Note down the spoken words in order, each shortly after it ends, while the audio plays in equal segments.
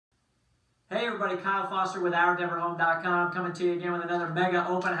Hey everybody, Kyle Foster with OurDenverHome.com coming to you again with another mega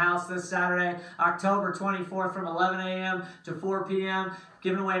open house this Saturday, October 24th from 11 a.m. to 4 p.m.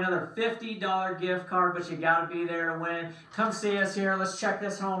 Giving away another $50 gift card, but you got to be there to win. Come see us here. Let's check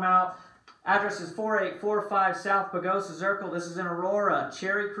this home out. Address is 4845 South Pagosa Circle. This is in Aurora,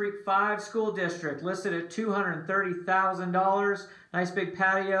 Cherry Creek 5 School District, listed at $230,000. Nice big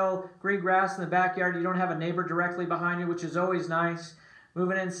patio, green grass in the backyard. You don't have a neighbor directly behind you, which is always nice.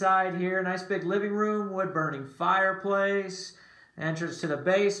 Moving inside here, nice big living room, wood-burning fireplace, entrance to the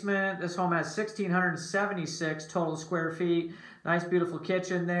basement. This home has 1,676 total square feet. Nice beautiful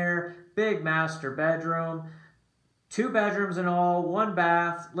kitchen there, big master bedroom. 2 bedrooms in all, 1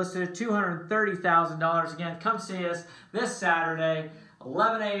 bath, listed at $230,000. Again, come see us this Saturday,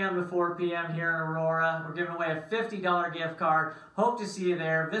 11 a.m. to 4 p.m. here in Aurora. We're giving away a $50 gift card. Hope to see you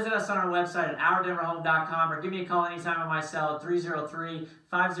there. Visit us on our website at OurDenverHome.com or give me a call anytime on my cell at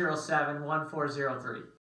 303-507-1403.